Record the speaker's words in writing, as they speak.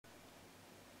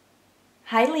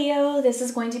Hi Leo, this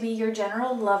is going to be your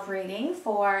general love reading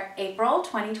for April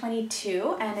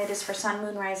 2022, and it is for Sun,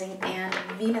 Moon, Rising, and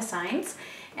Venus signs.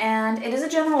 And it is a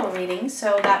general reading,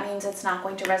 so that means it's not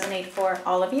going to resonate for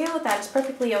all of you. That is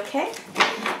perfectly okay.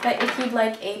 But if you'd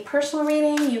like a personal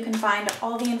reading, you can find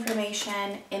all the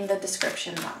information in the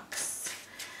description box.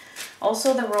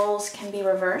 Also, the roles can be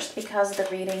reversed because the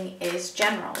reading is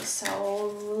general.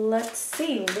 So let's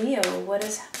see, Leo, what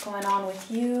is going on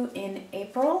with you in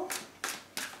April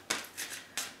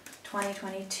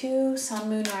 2022, Sun,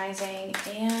 Moon, Rising,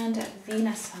 and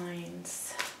Venus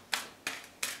signs.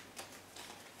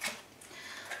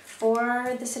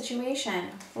 For the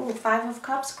situation, Five of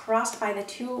Cups crossed by the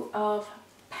Two of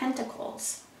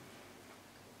Pentacles.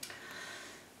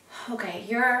 Okay,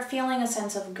 you're feeling a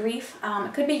sense of grief.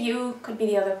 It could be you, could be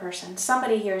the other person.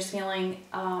 Somebody here is feeling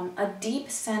a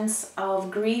deep sense of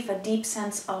grief, a deep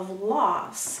sense of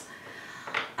loss.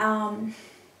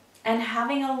 And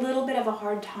having a little bit of a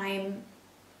hard time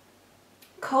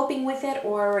coping with it,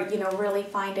 or, really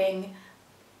finding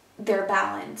their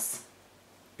balance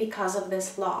because of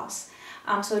this loss.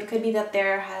 So it could be that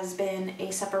there has been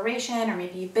a separation, or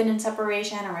maybe you've been in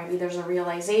separation, or maybe there's a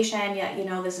realization,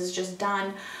 this is just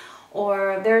done,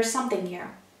 or there's something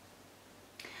here.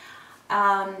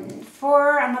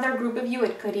 For another group of you,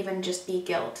 it could even just be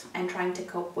guilt and trying to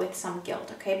cope with some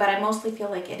guilt, okay? But I mostly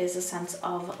feel like it is a sense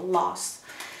of loss.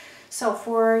 So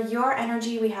for your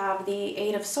energy, we have the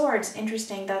Eight of Swords.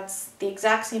 Interesting, that's the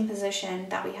exact same position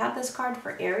that we had this card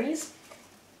for Aries.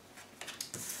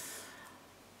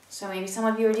 So maybe some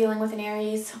of you are dealing with an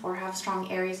Aries or have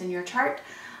strong Aries in your chart.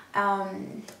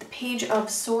 The Page of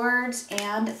Swords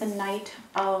and the Knight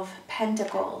of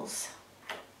Pentacles.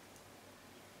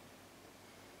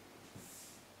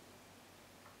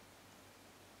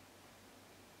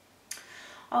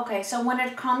 Okay, so when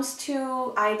it comes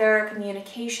to either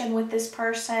communication with this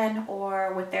person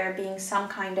or with there being some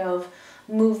kind of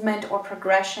movement or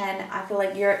progression, I feel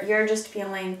like you're just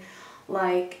feeling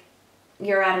like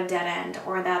you're at a dead end,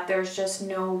 or that there's just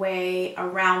no way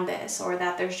around this, or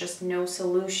that there's just no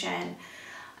solution.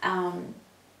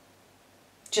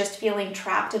 Just feeling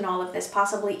trapped in all of this,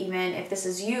 possibly even if this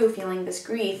is you feeling this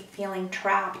grief, feeling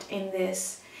trapped in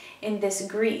this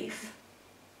grief.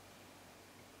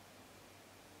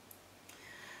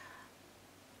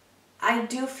 I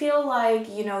do feel like,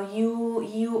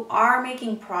 you are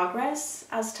making progress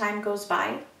as time goes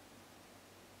by.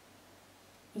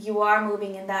 You are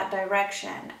moving in that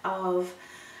direction of,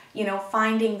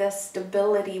 finding the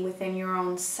stability within your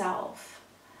own self.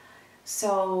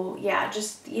 So yeah,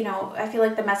 just, I feel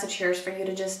like the message here is for you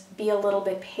to just be a little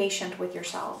bit patient with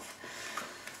yourself.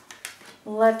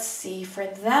 Let's see, for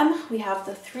them, we have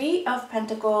the Three of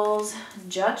Pentacles,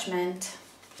 Judgment,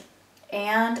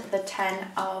 and the Ten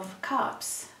of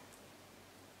Cups.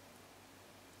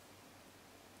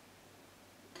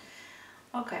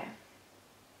 Okay.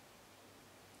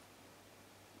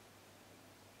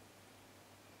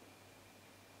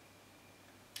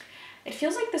 It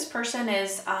feels like this person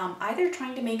is either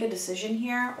trying to make a decision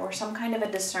here or some kind of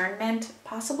a discernment,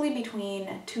 possibly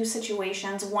between two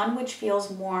situations, one which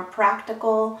feels more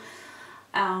practical,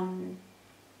 and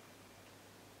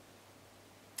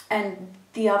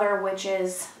the other which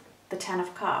is the Ten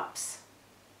of Cups.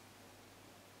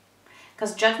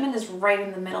 Because Judgment is right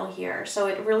in the middle here. So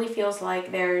it really feels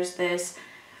like there's this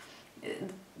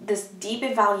deep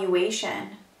evaluation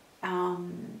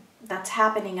that's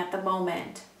happening at the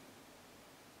moment.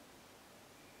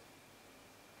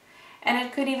 And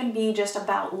it could even be just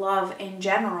about love in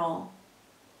general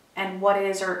and what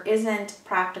is or isn't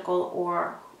practical,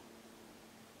 or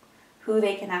who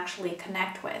they can actually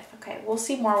connect with. Okay, we'll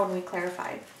see more when we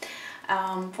clarify.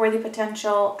 For the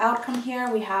potential outcome here,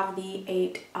 we have the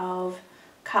Eight of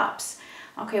Cups,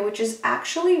 okay, which is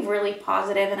actually really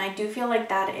positive, and I do feel like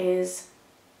that is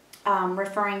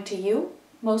referring to you,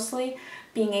 mostly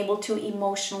being able to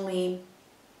emotionally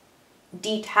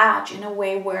detach in a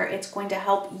way where it's going to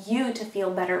help you to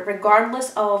feel better,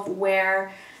 regardless of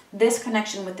where this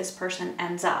connection with this person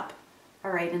ends up, all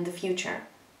right, in the future.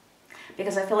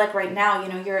 Because I feel like right now,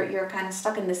 you're kind of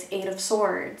stuck in this Eight of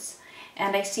Swords.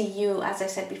 And I see you, as I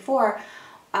said before,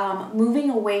 moving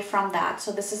away from that.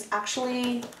 So this is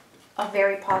actually a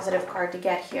very positive card to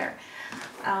get here.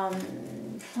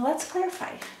 Let's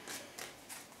clarify.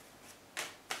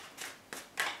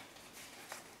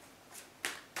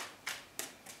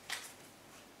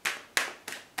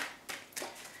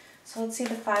 So let's see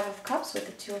the Five of Cups with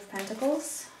the Two of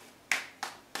Pentacles.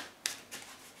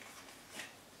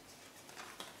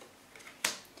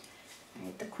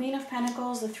 The Queen of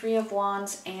Pentacles, the Three of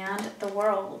Wands, and the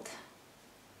World.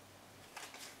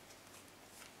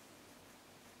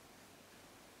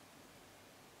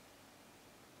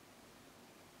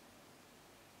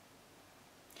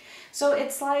 So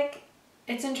it's like,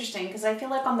 it's interesting because I feel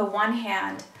like on the one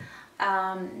hand,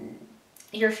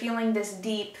 you're feeling this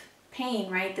deep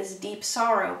pain, right? This deep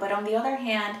sorrow. But on the other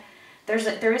hand,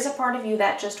 there is a part of you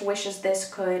that just wishes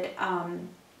this could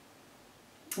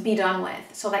be done with,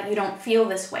 so that you don't feel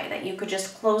this way, that you could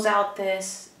just close out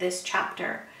this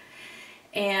chapter.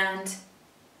 And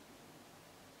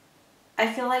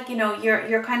I feel like, you know,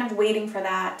 you're kind of waiting for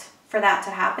that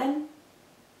to happen,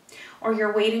 or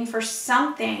you're waiting for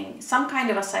something, some kind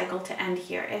of a cycle to end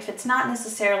here. If it's not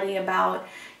necessarily about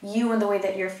you and the way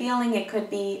that you're feeling, it could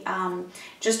be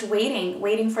just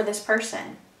waiting for this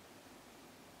person.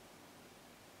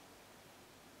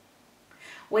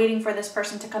 Waiting for this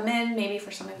person to come in, maybe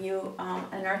for some of you,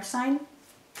 an earth sign.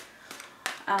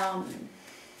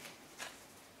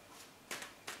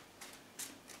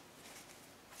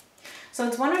 So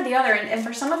it's one or the other, and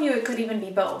for some of you it could even be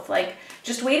both, like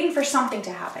just waiting for something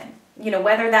to happen. You know,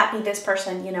 whether that be this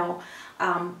person, you know,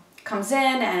 comes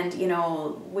in and, you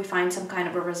know, we find some kind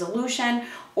of a resolution,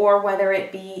 or whether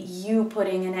it be you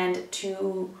putting an end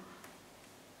to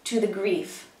the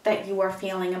grief that you are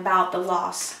feeling about the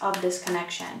loss of this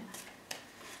connection.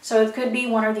 So it could be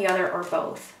one or the other or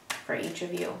both for each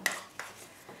of you,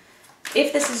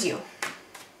 if this is you.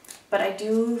 But I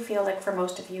do feel like for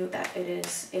most of you that it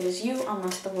is you,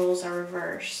 unless the roles are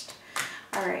reversed.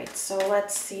 All right, so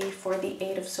let's see for the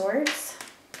Eight of Swords,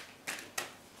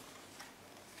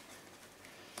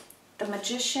 the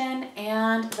Magician,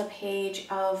 and the Page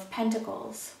of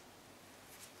Pentacles.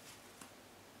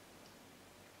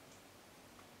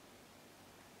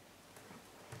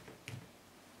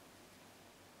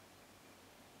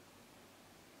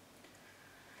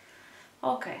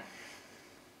 Okay.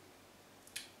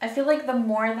 I feel like the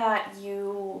more that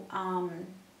you,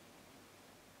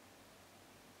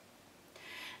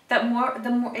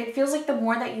 it feels like the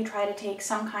more that you try to take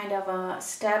some kind of a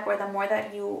step, or the more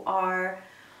that you are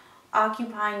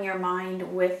occupying your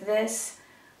mind with this,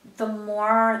 the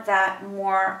more that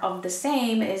more of the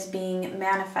same is being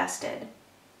manifested.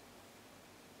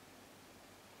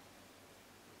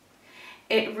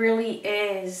 It really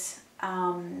is,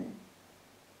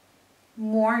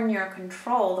 more in your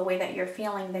control, the way that you're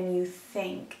feeling, than you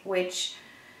think, which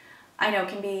I know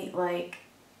can be like,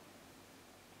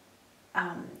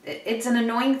 it's an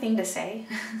annoying thing to say,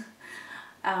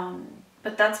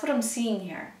 but that's what I'm seeing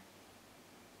here.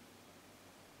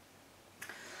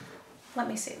 Let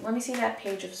me see that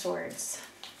Page of Swords.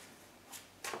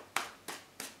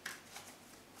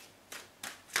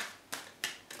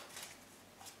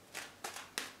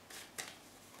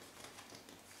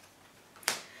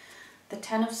 The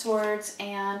Ten of Swords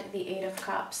and the Eight of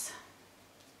Cups.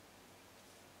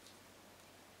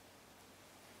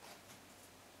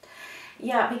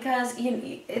 Yeah, because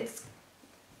it's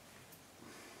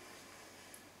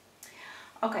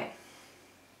okay.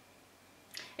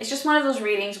 It's just one of those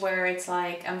readings where it's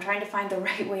like I'm trying to find the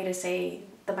right way to say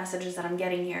the messages that I'm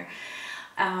getting here.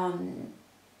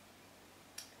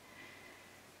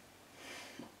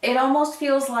 It almost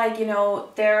feels like, you know,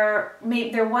 there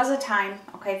was a time,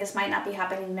 okay, this might not be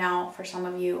happening now for some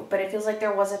of you, but it feels like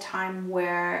there was a time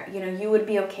where, you know, you would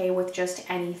be okay with just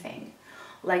anything,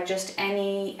 like just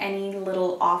any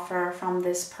little offer from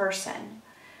this person.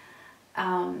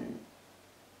 And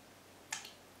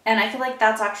I feel like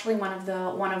that's actually one of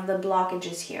the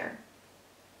blockages here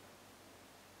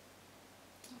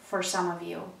for some of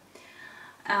you.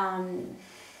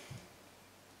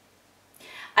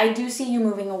 I do see you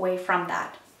moving away from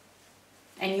that,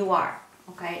 and you are,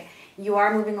 okay? You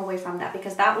are moving away from that,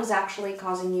 because that was actually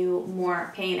causing you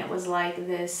more pain. It was like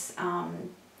this,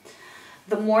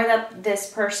 the more that this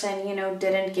person, you know,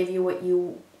 didn't give you what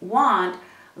you want,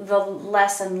 the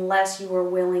less and less you were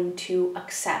willing to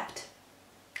accept.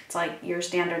 It's like your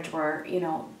standards were, you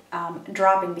know,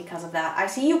 dropping because of that. I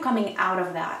see you coming out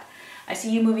of that. I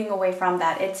see you moving away from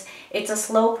that. It's a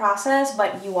slow process,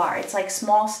 but you are. It's like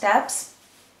small steps.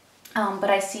 But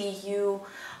I see you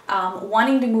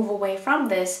wanting to move away from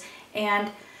this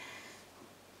and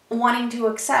wanting to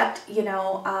accept, you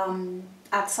know,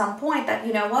 at some point that,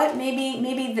 you know what,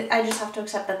 maybe I just have to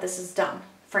accept that this is done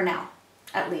for now,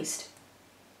 at least.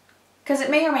 Because it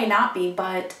may or may not be,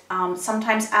 but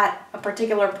sometimes at a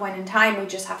particular point in time, we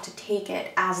just have to take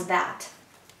it as that.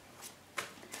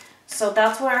 So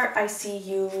that's where I see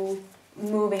you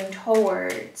moving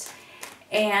towards.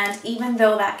 And even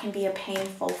though that can be a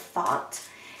painful thought,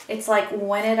 it's like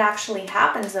when it actually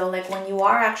happens though, like when you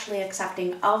are actually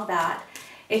accepting of that,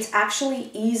 it's actually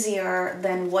easier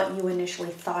than what you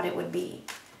initially thought it would be.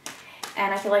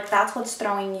 And I feel like that's what's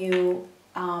throwing you,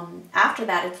 after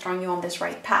that, it's throwing you on this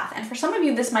right path. And for some of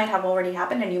you, this might have already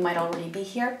happened and you might already be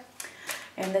here.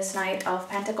 in this Knight of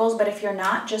Pentacles. But if you're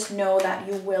not, just know that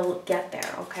you will get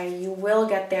there, okay? You will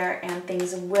get there, and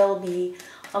things will be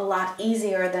a lot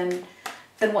easier than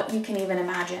what you can even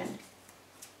imagine.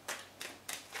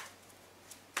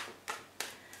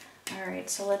 All right,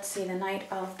 so let's see, the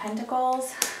Knight of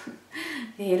Pentacles,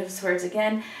 the Eight of Swords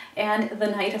again, and the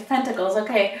Knight of Pentacles.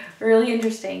 Okay, really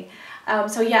interesting.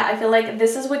 So yeah, I feel like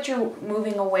this is what you're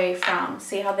moving away from.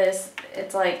 See how this,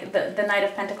 it's like the Knight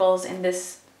of Pentacles in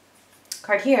this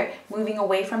card here, moving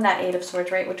away from that Eight of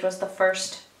Swords, right, which was the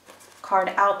first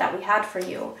card out that we had for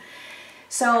you.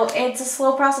 So it's a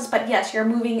slow process, but yes, you're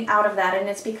moving out of that, and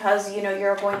it's because, you know,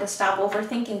 you're going to stop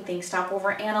overthinking things, stop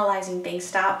overanalyzing things,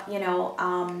 stop, you know,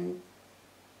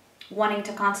 wanting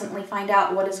to constantly find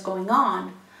out what is going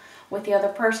on with the other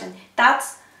person.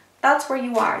 That's where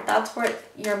you are. That's where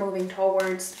you're moving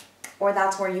towards, or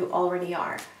that's where you already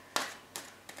are.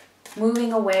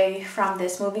 Moving away from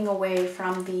this, moving away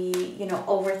from the, you know,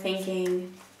 overthinking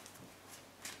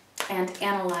and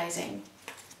analyzing.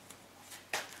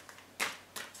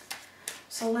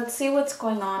 So let's see what's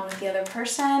going on with the other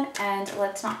person, and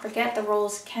let's not forget the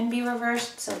roles can be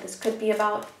reversed. So this could be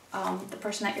about the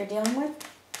person that you're dealing with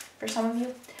for some of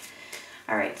you.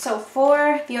 All right, so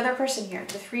for the other person here,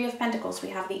 the Three of Pentacles, we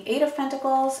have the Eight of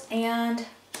Pentacles and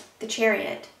the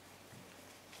Chariot.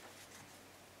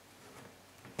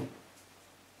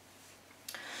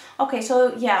 Okay,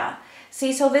 so yeah,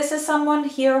 see, so this is someone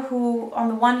here who, on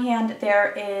the one hand,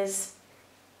 there is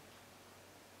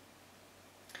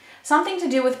something to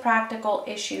do with practical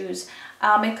issues.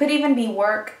 It could even be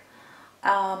work,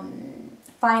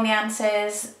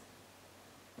 finances,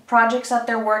 projects that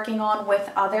they're working on with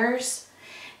others.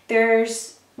 There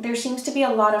seems to be a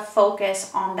lot of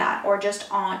focus on that, or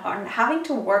just on having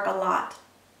to work a lot.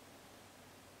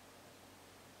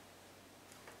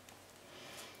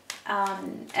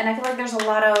 And I feel like there's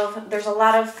a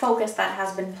lot of focus that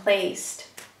has been placed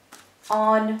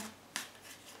on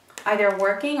either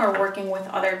working or working with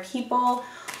other people,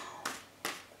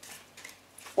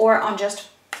 or on just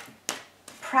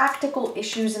practical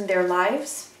issues in their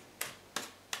lives.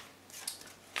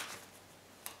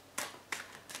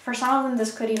 For some of them,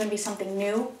 this could even be something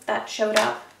new that showed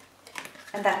up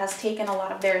and that has taken a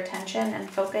lot of their attention and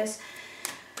focus.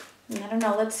 I don't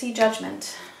know, let's see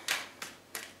Judgment.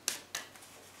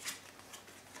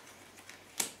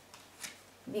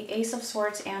 The Ace of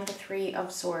Swords and the Three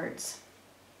of Swords.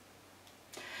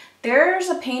 There's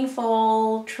a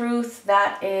painful truth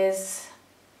that is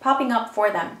popping up for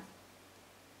them.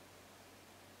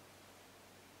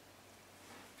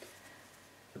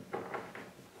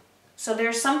 So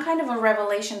there's some kind of a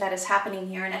revelation that is happening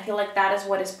here, and I feel like that is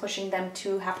what is pushing them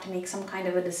to have to make some kind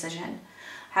of a decision,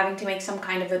 having to make some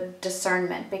kind of a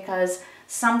discernment, because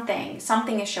something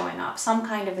is showing up, some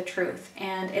kind of a truth,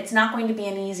 and it's not going to be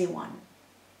an easy one.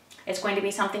 It's going to be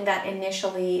something that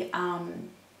initially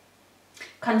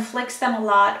conflicts them a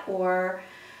lot, or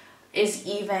is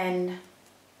even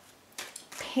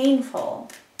painful.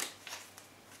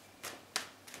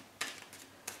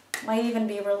 Might even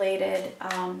be related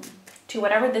to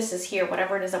whatever this is here,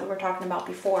 whatever it is that we were talking about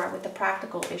before with the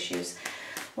practical issues.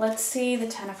 Let's see the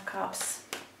Ten of Cups.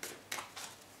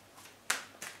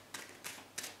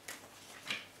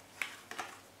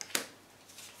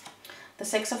 The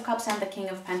Six of Cups and the King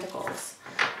of Pentacles.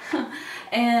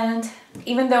 And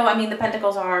even though, I mean, the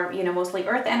Pentacles are, you know, mostly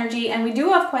earth energy, and we do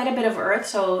have quite a bit of earth,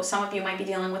 so some of you might be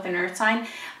dealing with an earth sign.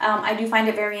 I do find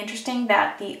it very interesting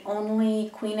that the only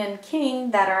Queen and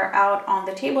King that are out on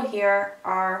the table here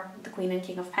are the Queen and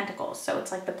King of Pentacles. So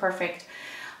it's like the perfect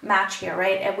match here,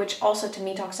 right? And which also to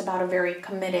me talks about a very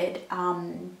committed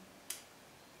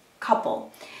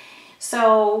couple.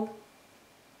 So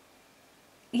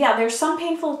yeah, there's some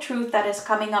painful truth that is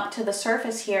coming up to the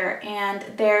surface here, and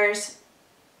there's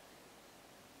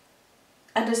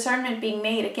a discernment being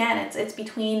made. Again, it's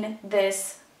between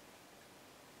this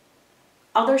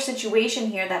other situation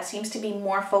here that seems to be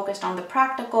more focused on the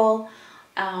practical,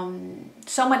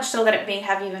 so much so that it may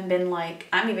have even been like,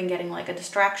 I'm even getting like a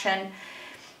distraction.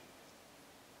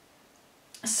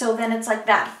 So then it's like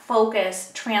that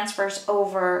focus transfers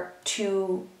over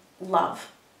to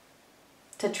love,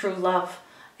 to true love,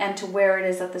 and to where it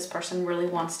is that this person really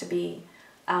wants to be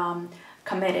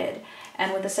committed.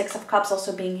 And with the Six of Cups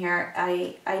also being here,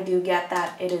 I do get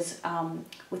that it is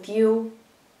with you,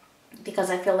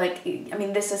 because I feel like, I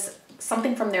mean, this is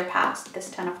something from their past, this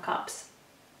Ten of Cups.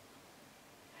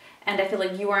 And I feel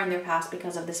like you are in their past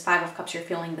because of this Five of Cups, you're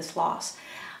feeling this loss.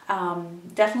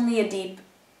 Definitely a deep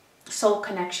soul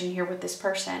connection here with this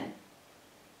person.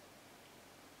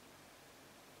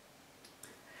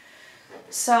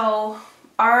 So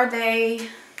are they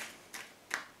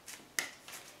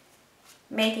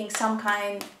making some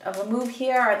kind of a move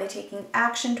here? Are they taking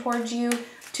action towards you?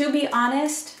 To be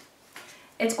honest,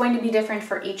 it's going to be different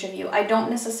for each of you. I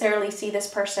don't necessarily see this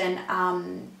person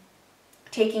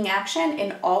taking action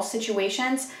in all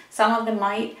situations. Some of them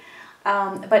might,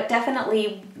 but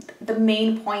definitely the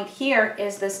main point here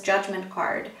is this Judgment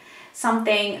card.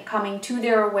 Something coming to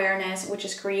their awareness, which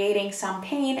is creating some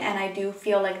pain, and I do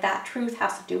feel like that truth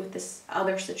has to do with this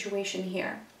other situation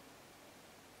here.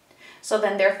 So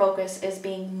then their focus is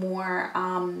being more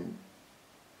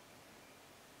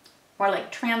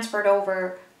like transferred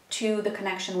over to the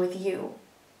connection with you.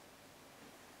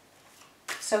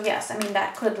 So yes, I mean,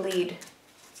 that could lead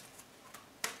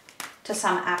to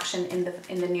some action in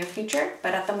the near future,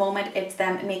 but at the moment it's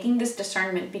them making this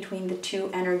discernment between the two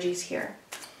energies here.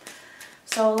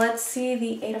 So let's see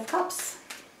the Eight of Cups.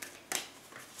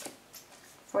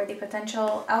 For the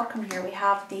potential outcome here, we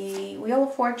have the Wheel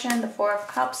of Fortune, the Four of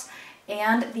Cups,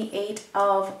 and the Eight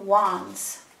of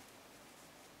Wands.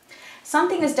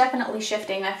 Something is definitely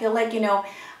shifting. I feel like, you know,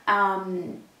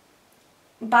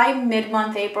 by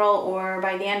mid-month April or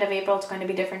by the end of April, it's going to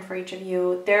be different for each of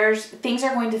you. Things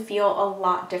are going to feel a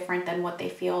lot different than what they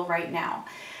feel right now.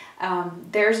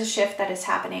 There's a shift that is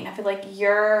happening. I feel like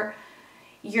you're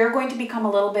going to become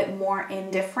a little bit more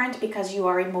indifferent because you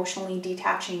are emotionally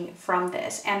detaching from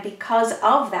this. And because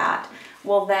of that,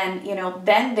 well then, you know,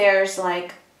 then there's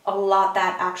like a lot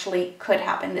that actually could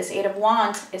happen. This Eight of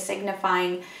Wands is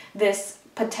signifying this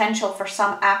potential for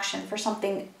some action, for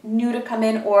something new to come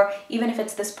in, or even if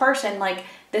it's this person, like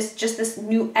this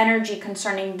new energy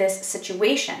concerning this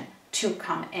situation to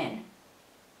come in.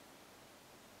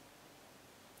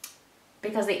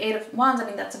 Because the Eight of Wands, I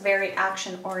mean, that's a very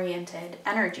action-oriented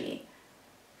energy.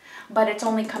 But it's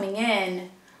only coming in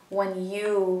when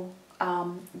you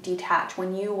detach,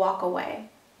 when you walk away,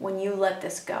 when you let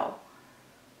this go.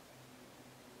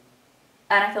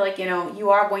 And I feel like, you know,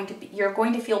 you're going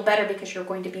to feel better because you're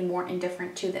going to be more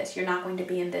indifferent to this. You're not going to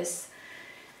be in this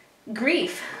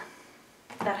grief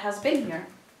that has been here.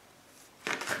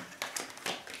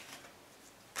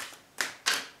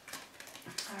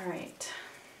 All right.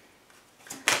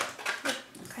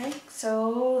 Okay,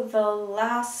 so the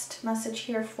last message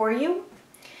here for you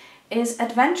is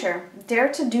adventure. Dare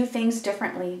to do things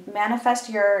differently. Manifest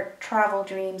your travel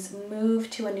dreams. Move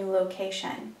to a new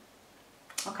location.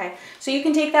 Okay, so you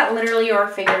can take that literally or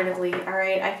figuratively, all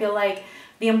right? I feel like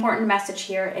the important message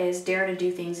here is dare to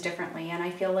do things differently. And I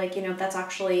feel like, you know, that's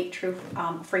actually true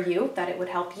for you, that it would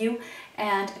help you.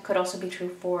 And it could also be true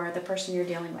for the person you're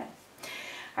dealing with.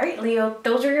 All right, Leo,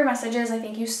 those are your messages. I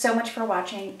thank you so much for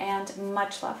watching and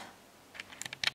much love.